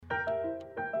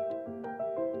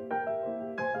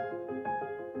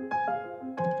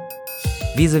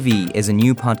Vis-a-Vis is a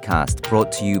new podcast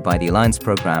brought to you by the Alliance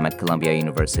program at Columbia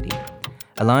University.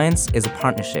 Alliance is a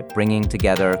partnership bringing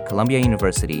together Columbia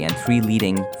University and three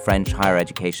leading French higher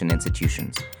education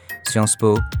institutions, Sciences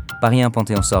Po, Paris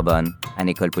Panthéon Sorbonne, and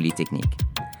Ecole Polytechnique.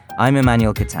 I'm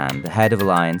Emmanuel Catan, the head of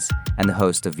Alliance and the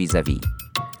host of Vis-a-Vis.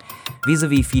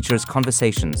 Vis-a-Vis features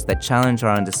conversations that challenge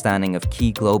our understanding of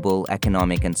key global,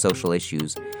 economic, and social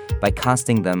issues by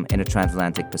casting them in a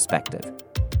transatlantic perspective.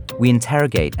 We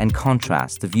interrogate and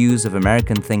contrast the views of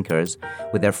American thinkers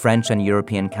with their French and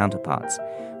European counterparts,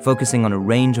 focusing on a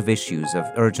range of issues of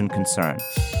urgent concern,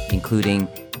 including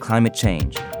climate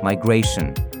change,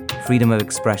 migration, freedom of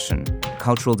expression,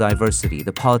 cultural diversity,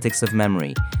 the politics of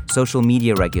memory, social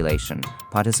media regulation,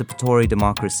 participatory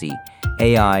democracy,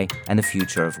 AI, and the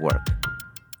future of work.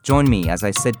 Join me as I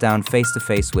sit down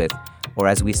face-to-face with, or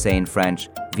as we say in French,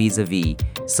 vis-a-vis,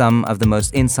 some of the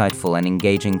most insightful and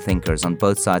engaging thinkers on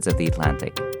both sides of the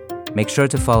Atlantic. Make sure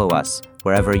to follow us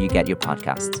wherever you get your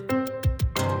podcasts.